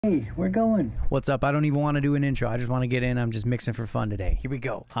Hey, we're going. What's up? I don't even want to do an intro. I just want to get in. I'm just mixing for fun today. Here we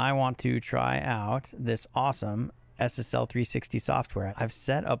go. I want to try out this awesome SSL 360 software. I've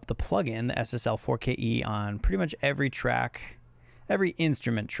set up the plugin, the SSL 4KE, on pretty much every track, every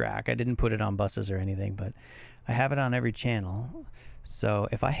instrument track. I didn't put it on buses or anything, but I have it on every channel. So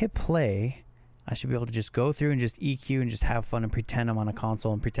if I hit play, I should be able to just go through and just EQ and just have fun and pretend I'm on a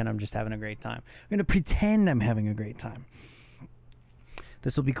console and pretend I'm just having a great time. I'm going to pretend I'm having a great time.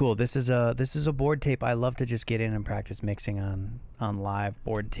 This will be cool. This is a board tape. I love to just get in and practice mixing on live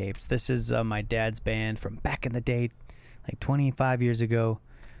board tapes. This is my dad's band from back in the day, like 25 years ago.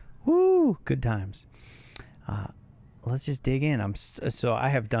 Woo, good times. Let's just dig in. So I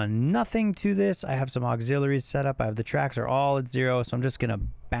have done nothing to this. I have some auxiliaries set up. The tracks are all at 0, so I'm just gonna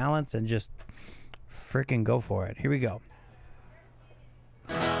balance and just freaking go for it. Here we go.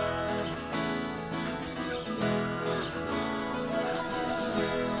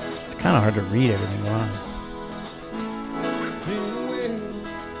 Kind of hard to read everything going on.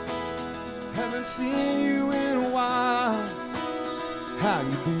 Haven't seen you in a while. How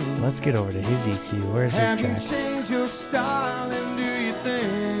you doing? Let's get over to his EQ. Where's his track? Have you changed your style and do you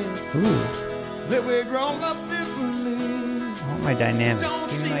think Ooh. that we're grown up differently? I want my dynamics.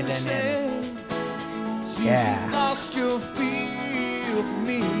 Give me my dynamics. Yeah. Lost your feel for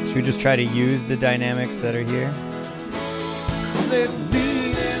me. Should we just try to use the dynamics that are here? So let's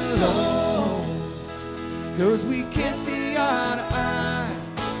leave it alone, 'cause we can't see eye to eye.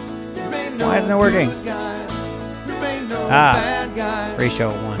 Why isn't it working? Bad guy.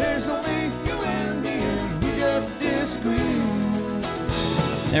 Ratio 1. There's only you and me, and we just disagree.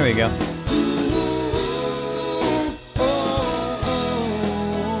 There we go.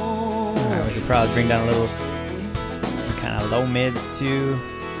 Alright, we could probably bring down a little kind of low mids too.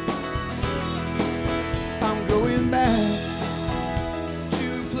 I'm going back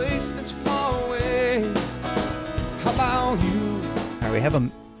to a place that's far away. How about you? Alright, we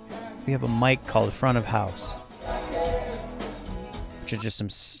have a mic called front of house, which is just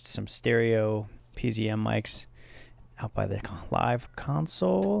some stereo PZM mics out by the live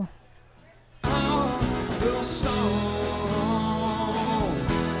console. Little song.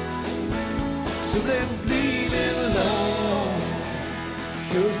 So let's leave it alone,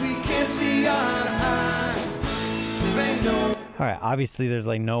 'cause we can't see eye to eye. There ain't no. Alright, obviously there's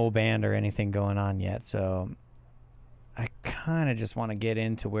like no band or anything going on yet, so I kind of just want to get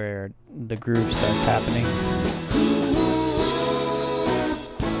into where the groove starts happening.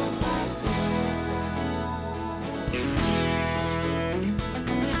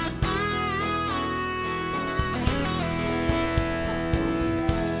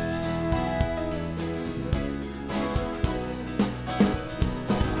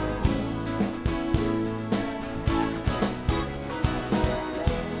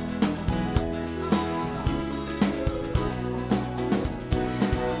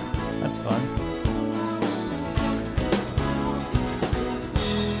 That's fun.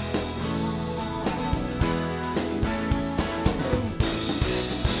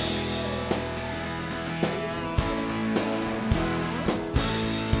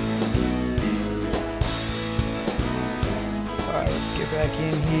 Alright, let's get back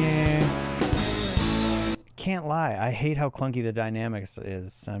in here. Can't lie, I hate how clunky the dynamics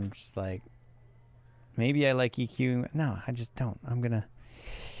is. I'm just like, maybe I like EQ. No, I just don't. I'm gonna...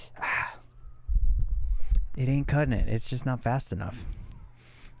 It ain't cutting it. It's just not fast enough.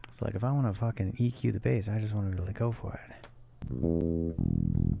 It's like if I want to fucking EQ the bass, I just want to really go for it.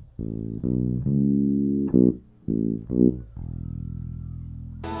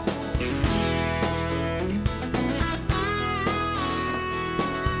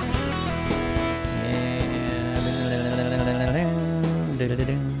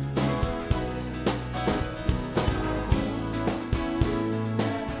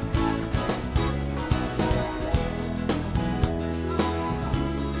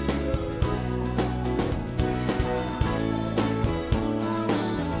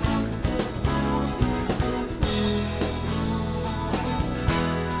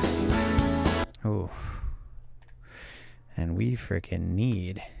 And we freaking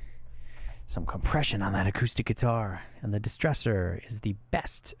need some compression on that acoustic guitar. And the Distressor is the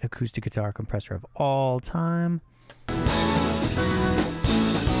best acoustic guitar compressor of all time.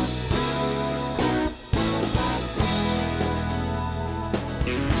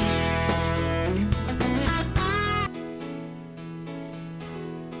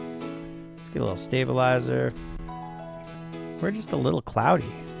 Let's get a little stabilizer. We're just a little cloudy.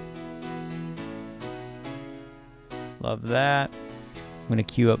 Love that. I'm going to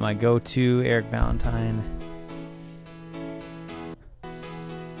queue up my go-to, Eric Valentine.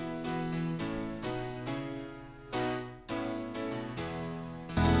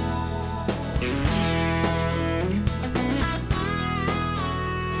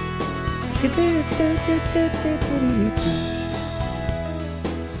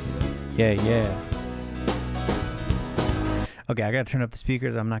 Yeah, yeah. Okay, I gotta turn up the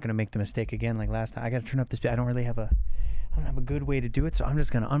speakers. I'm not gonna make the mistake again like last time. I gotta turn up the speaker. I don't have a good way to do it, so I'm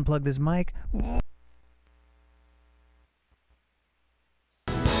just gonna unplug this mic.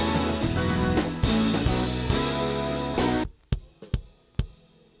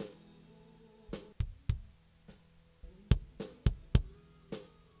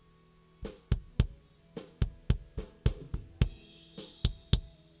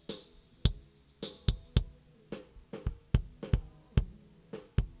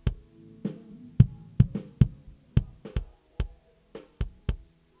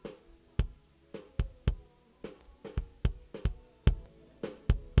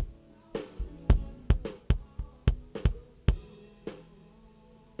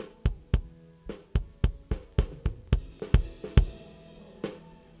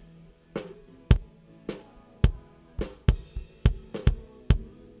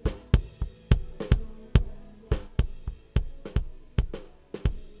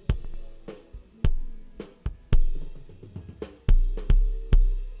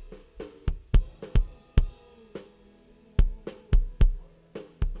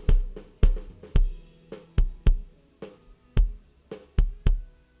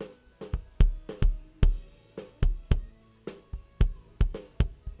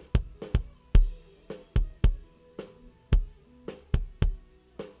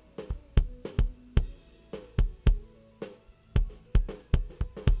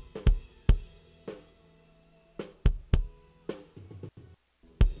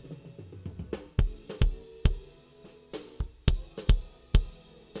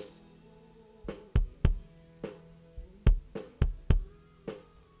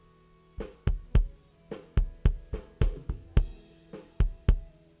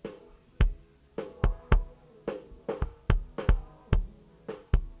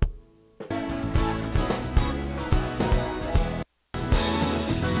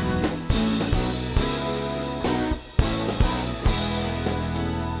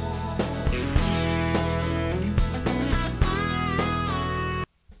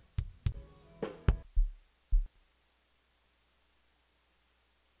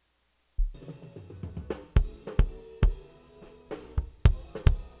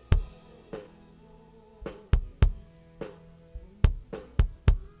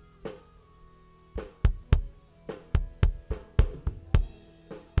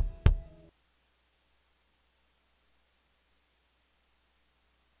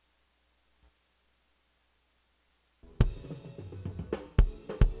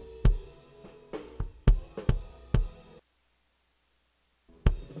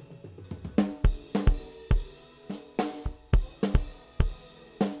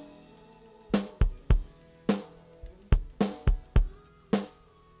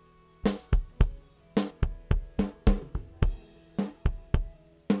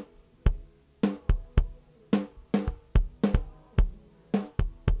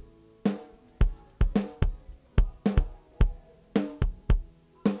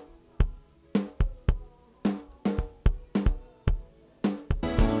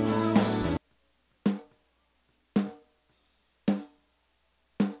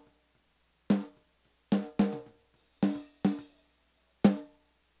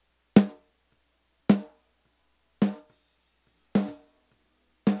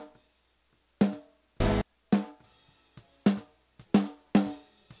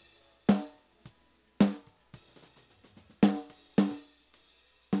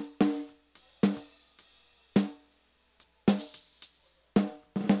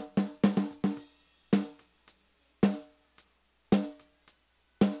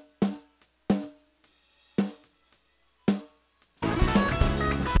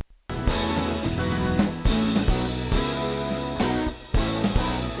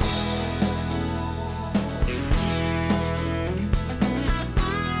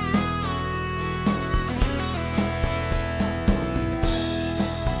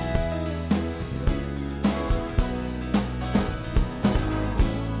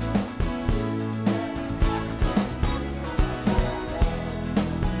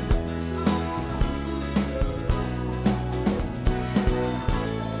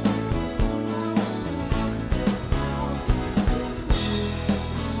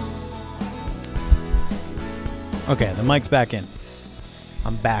 Okay, the mic's back in.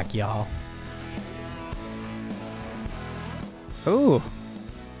 I'm back, y'all. Ooh.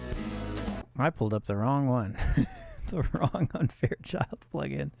 I pulled up the wrong one. The wrong Unfair Child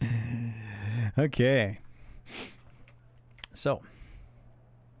plugin. Okay. So,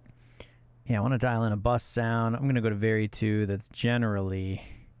 Yeah, I want to dial in a bus sound. I'm going to go to Vary 2. That's generally,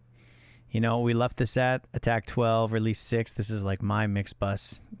 you know, we left this at attack 12, release 6. This is like my mix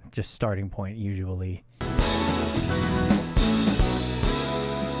bus, just starting point usually.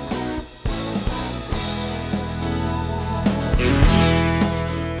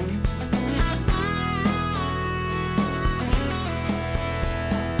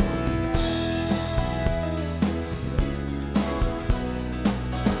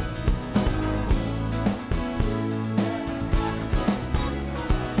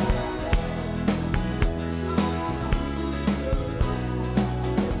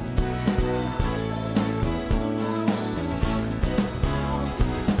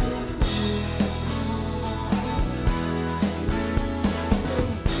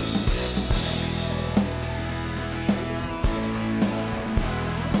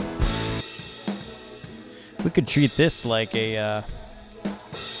 We could treat this like a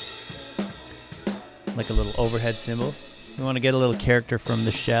little overhead cymbal. We want to get a little character from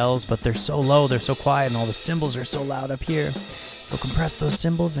the shells, but they're so low, they're so quiet, and all the cymbals are so loud up here. So compress those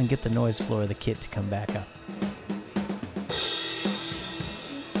cymbals and get the noise floor of the kit to come back up.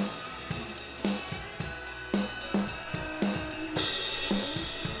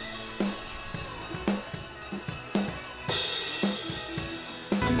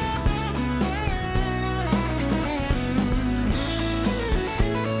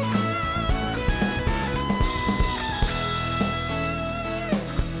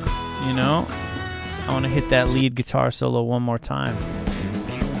 You know, I want to hit that lead guitar solo one more time. I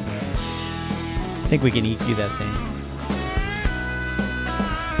think we can EQ that thing.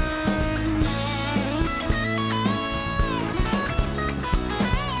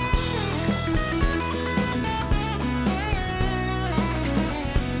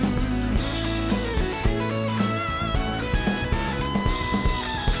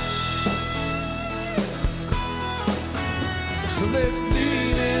 So let's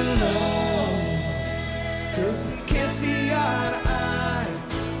leave it alone, 'cause we can't see eye to eye.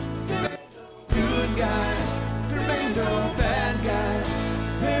 There ain't no good guy, there ain't no bad guy.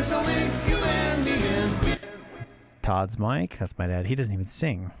 There's only you and me and me. Todd's mic, that's my dad. He doesn't even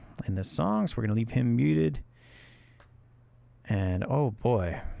sing in this song, so we're going to leave him muted. And oh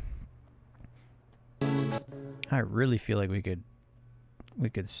boy, I really feel like we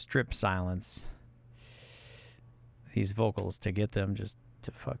could strip silence these vocals to get them just to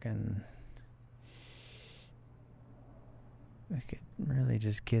fucking, we could really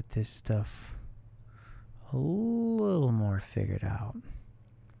just get this stuff a little more figured out.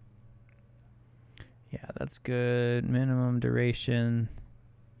 Yeah, that's good. Minimum duration.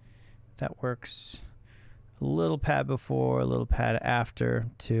 That works. A little pad before, a little pad after,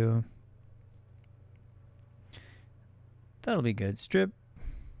 too. That'll be good. Strip.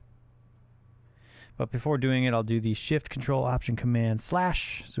 But before doing it, I'll do the Shift Control Option Command / so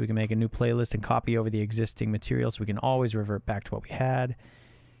we can make a new playlist and copy over the existing material so we can always revert back to what we had.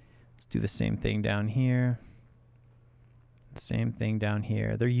 Let's do the same thing down here. Same thing down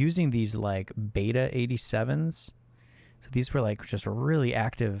here. They're using these like Beta 87s. So these were like just really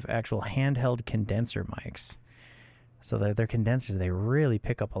active, actual handheld condenser mics. So they're condensers. They really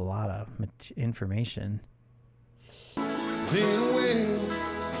pick up a lot of information. Been away,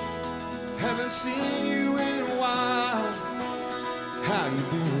 haven't seen you in a while. How you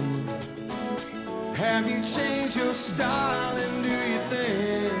doing? Have you changed your style, and do you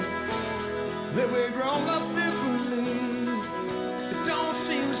think that we're grown up differently? It don't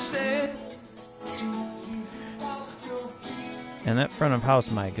seem to say. And that front of house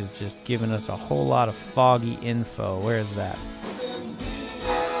mic is just giving us a whole lot of foggy info. Where is that?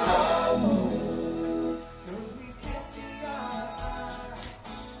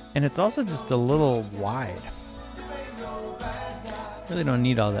 And it's also just a little wide. Really don't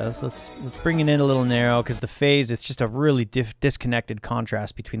need all that. Let's bring it in a little narrow, because the phase, it's just a really disconnected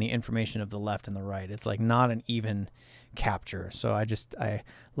contrast between the information of the left and the right. It's like not an even capture. So I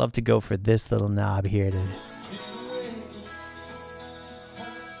love to go for this little knob here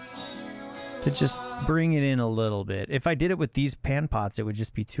to just bring it in a little bit. If I did it with these pan pots, it would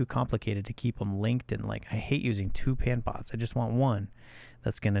just be too complicated to keep them linked, and like I hate using two pan pots. I just want one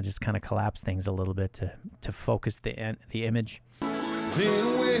that's gonna just kind of collapse things a little bit to focus the image. Been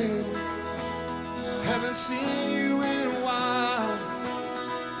away, haven't seen you in a while.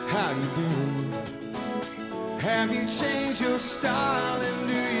 How you doing? Have you changed your style, and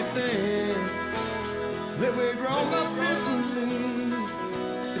do you think that we're grown up differently?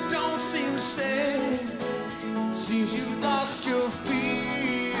 It don't seem to say. Seems you've lost your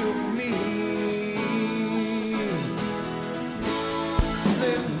feel for me. So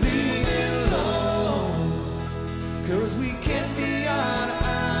let's leave it alone.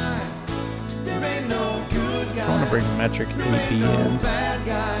 bring metric AB in. Bad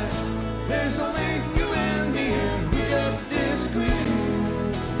guy. There's only you and me, and we just disagree.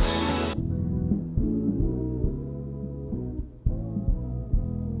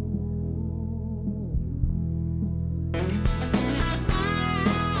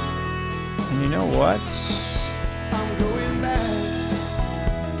 And you know what? I'm going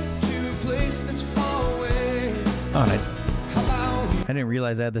back to a place that's far away. Oh, and How about I didn't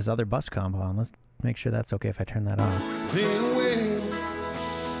realize I had this other bus combo on. Let's make sure that's okay if I turn that on. being away?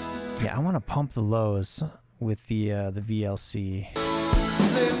 Yeah, I want to pump the lows with the VLC. So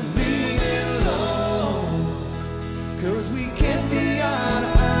let's leave it alone, 'cause we can't see eye to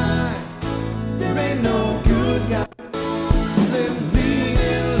eye. There ain't no good guy. So let's leave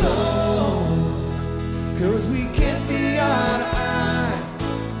it alone, 'cause we can't see eye to eye.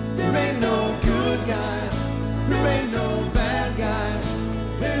 There ain't no good guy. There ain't no bad guy.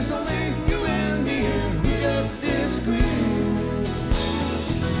 There's only you and me, and we just disagree.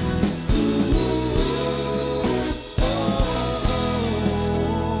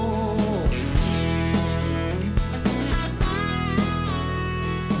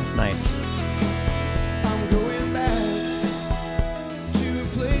 That's nice. I'm going back to a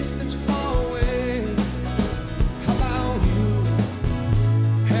place that's far away. How about you?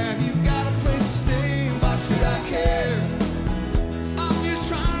 Have you got a place to stay? Why should I care? I'm just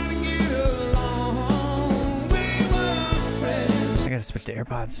trying to get along. We were friends. I gotta switch to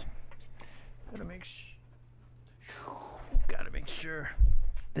AirPods. Gotta make sure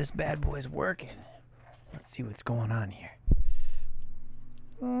this bad boy's working. Let's see what's going on here.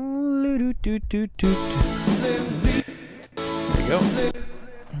 There Let's leave, we go.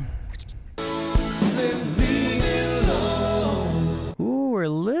 let's leave it alone. Ooh, we're a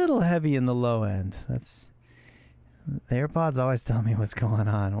little heavy in the low end. That's the AirPods always tell me what's going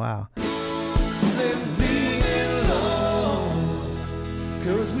on. Wow. Let's leave it alone,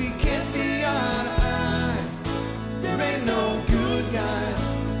 'cause we can't see eye to eye. There ain't no good guy.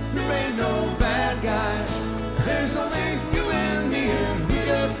 There ain't no bad guy. There's only you and me, and we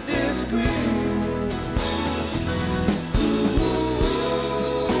just disagree.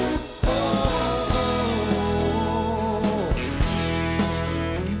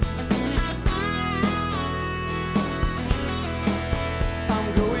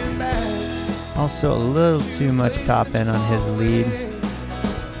 I'm going back. Also a little too much top end on his lead.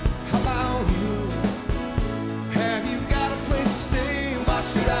 How about you? Have you got a place to stay? Why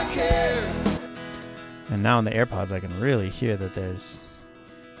should I care? And now on the AirPods I can really hear that there's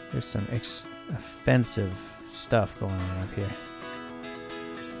some offensive stuff going on up here.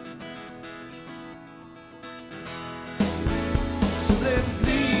 So let's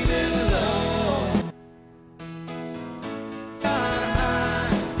leave it alone.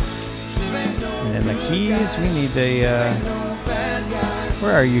 And then the keys, we need the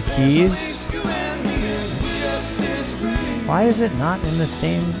where are you, keys? Why is it not in the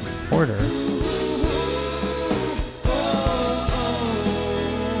same order?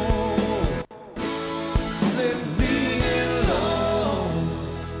 So let's leave it alone,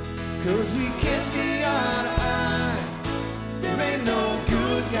 'cause we can't see eye to eye. There ain't no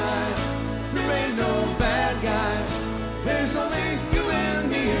good guy. There ain't no bad guy. There's only you and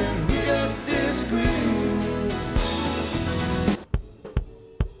me, and we just disagree.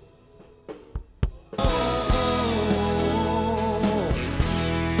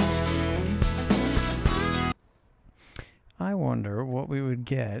 I wonder what we would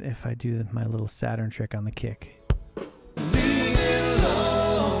get if I do my little Saturn trick on the kick. Leave it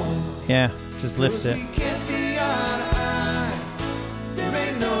alone. Yeah, just lifts it. We can't see eye to eye. There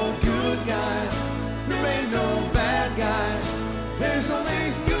ain't no good guy. There ain't no bad guy. There's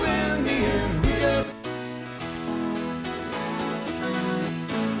only you and me, and we just.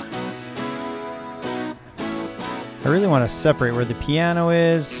 I really want to separate where the piano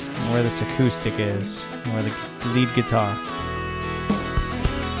is and where this acoustic is, and where the lead guitar.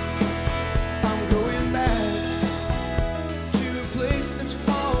 I'm going back to a place that's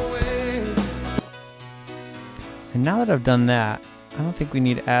far away. And now that I've done that, I don't think we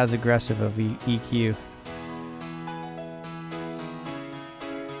need as aggressive of EQ. You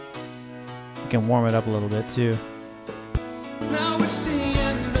can warm it up a little bit too. Now it's the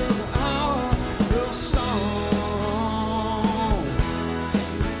end of our song.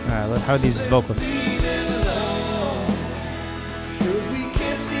 Alright, how are these vocals? Leave it alone, 'cause we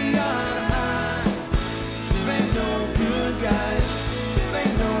can't see eye to eye. There ain't no good guy. There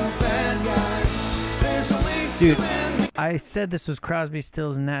ain't no bad guy. There's only Dude, you and me. I said this was Crosby,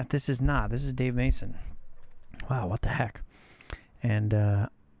 Stills, and Nash. This is not. This is Dave Mason. Wow, what the heck? And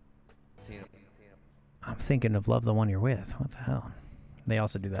I'm thinking of Love the One You're With. What the hell? They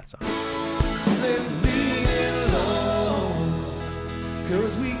also do that song. So let's leave it alone,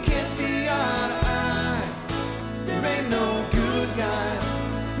 'cause we can't see eye to eye. There ain't no good guy,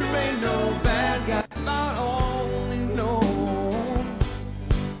 there ain't no bad guy. I only know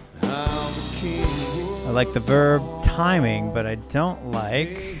how the king. I like the verb timing, but I don't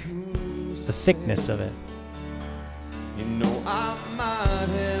like the thickness of it. You know I might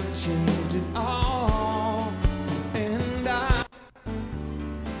have changed it all, and I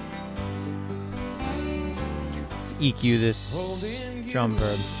Let's EQ this drum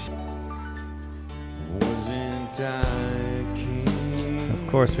verb. wasn't I king. Of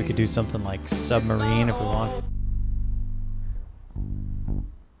course, we could do something like Submarine if we want.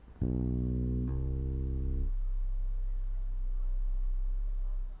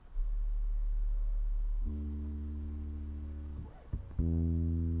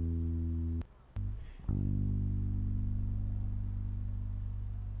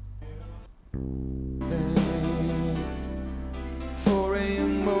 For a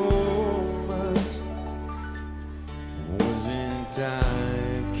moment, wasn't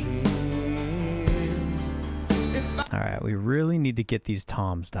I king? All right, we really need to get these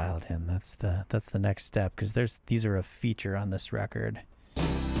toms dialed in. That's the next step, because these are a feature on this record.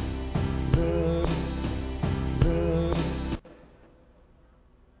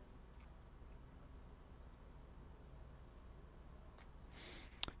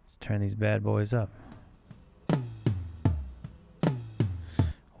 Let's turn these bad boys up.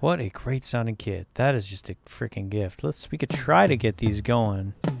 What a great sounding kit. That is just a freaking gift. We could try to get these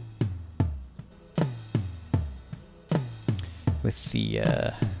going with the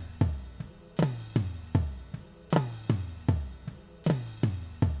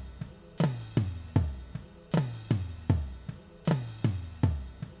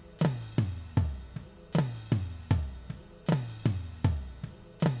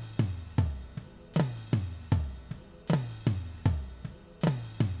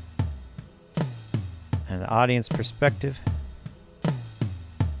an audience perspective.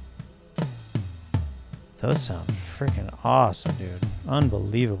 Those sound freaking awesome, dude.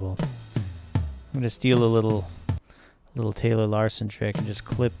 Unbelievable. I'm gonna steal a little Taylor Larson trick and just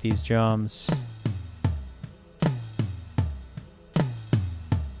clip these drums.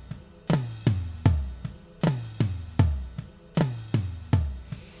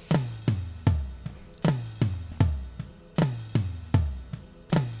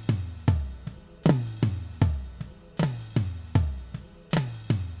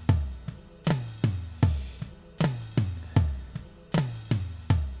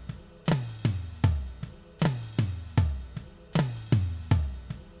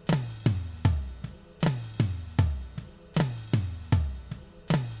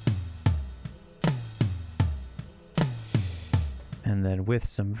 And then with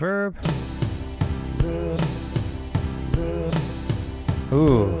some verb.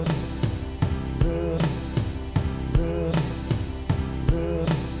 Ooh.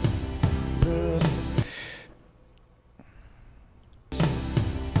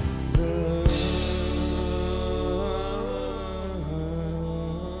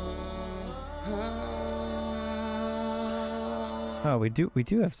 Oh, we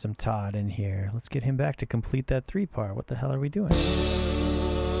do have some Todd in here. Let's get him back to complete that 3 part. What the hell are we doing?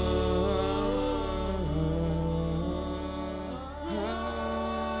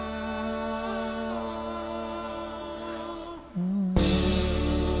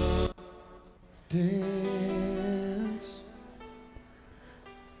 Dance.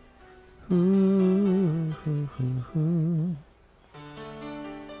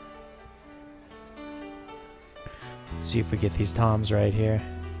 Let's see if we get these toms right here.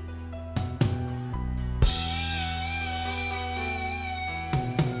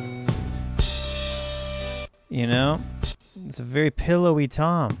 You know, it's a very pillowy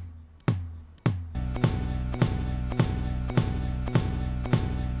tom.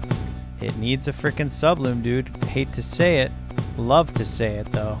 It needs a frickin' subloom, dude. Hate to say it. Love to say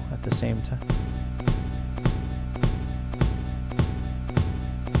it, though, at the same time.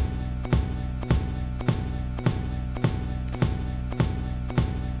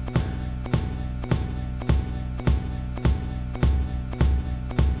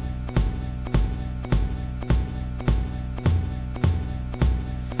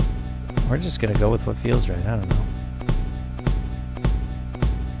 We're just gonna go with what feels right. I don't know.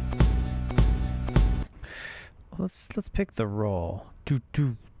 Let's pick the roll. Do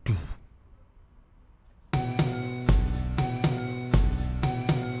do do.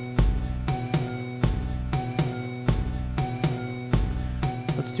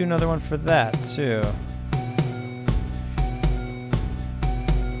 Let's do another one for that too.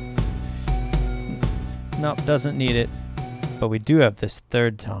 Nope, doesn't need it. But we do have this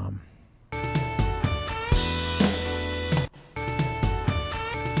third tom.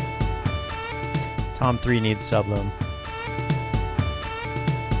 Tom 3 needs subloom.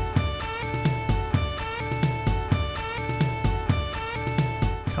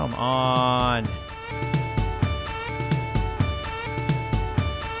 Come on.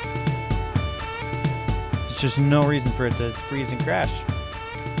 There's just no reason for it to freeze and crash.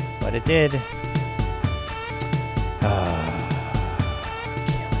 But it did.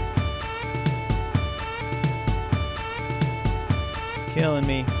 Killing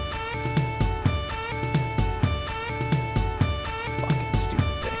me. Fucking stupid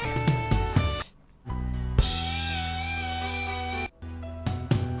thing.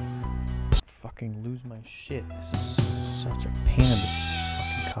 Fucking lose my shit. This is such a pain in the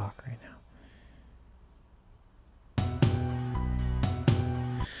fucking cock right now.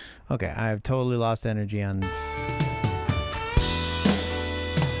 Okay, I've totally lost energy on...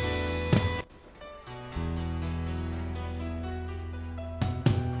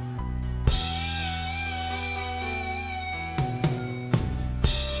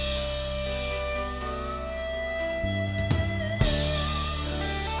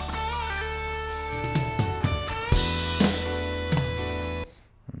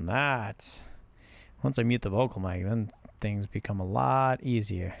 that. Once I mute the vocal mic, then things become a lot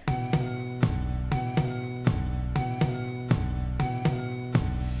easier.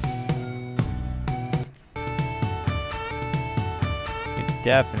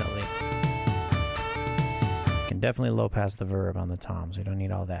 Definitely. Can definitely low pass the verb on the toms. We don't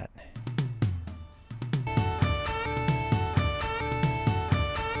need all that.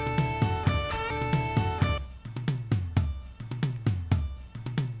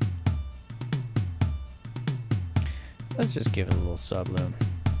 Let's just give it a little subloom.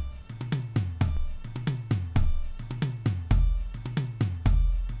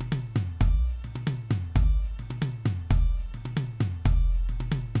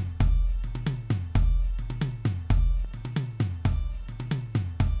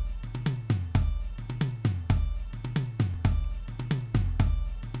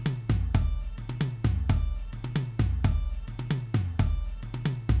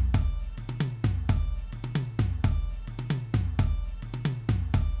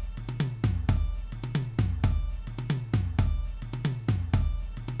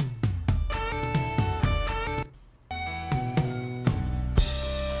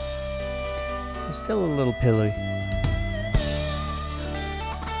 Still a little pillowy.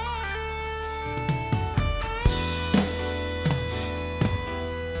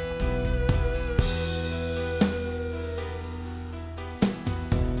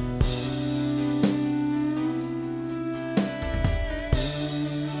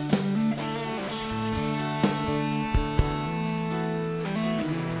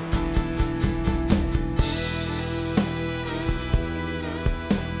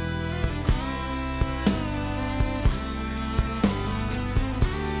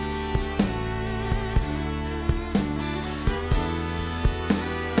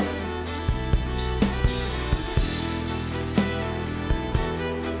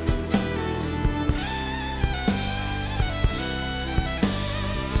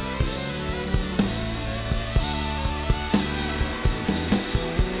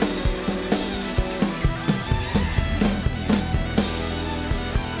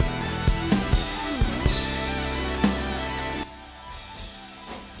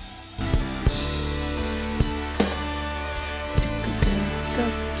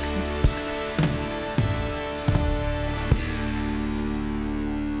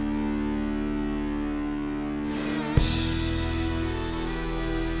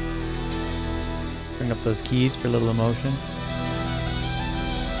 Bring up those keys for a little emotion.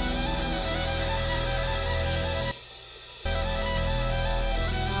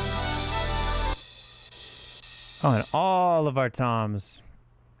 Oh, and all of our toms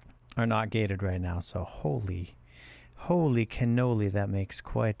are not gated right now, so holy cannoli, that makes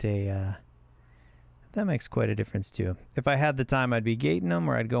quite a difference too. If I had the time, I'd be gating them,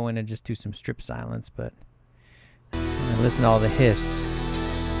 or I'd go in and just do some strip silence, but I listen to all the hiss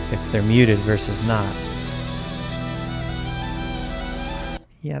if they're muted versus not.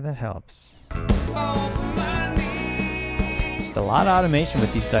 Yeah, that helps. Just a lot of automation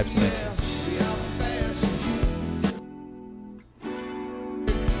with these types of mixes.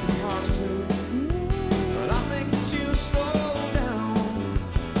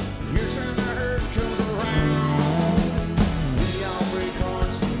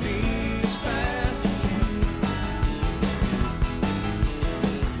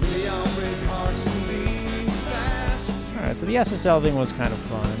 Break hearts and be The SSL thing was kind of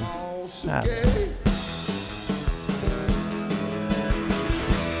fun. I don't know.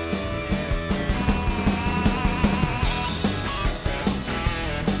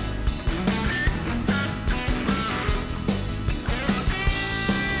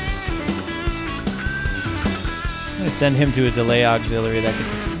 I'm gonna send him to a delay auxiliary that could.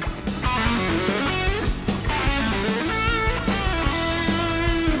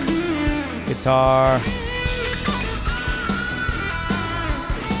 Guitar.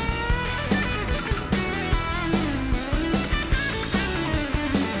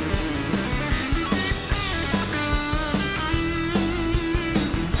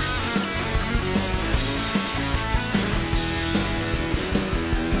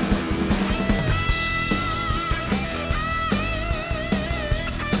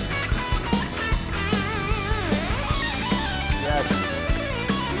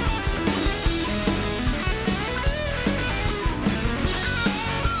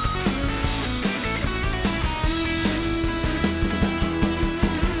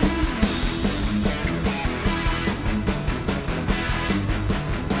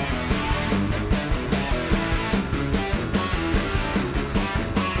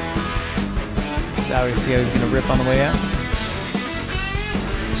 See how he's gonna rip on the way out.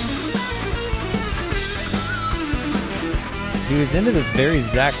 He was into this very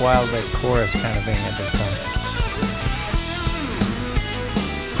Zakk Wylde like chorus kind of thing at this time.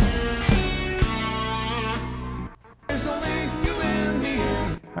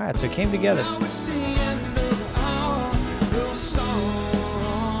 All right, so it came together. All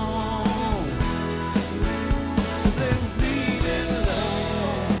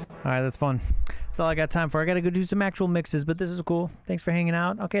right, that's fun. That's all I got time for. I got to go do some actual mixes, but this is cool. Thanks for hanging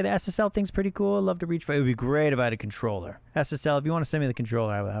out. Okay, the SSL thing's pretty cool. I'd love to reach for it. It would be great if I had a controller. SSL, if you want to send me the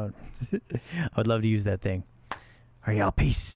controller, I would love to use that thing. All right, y'all, peace.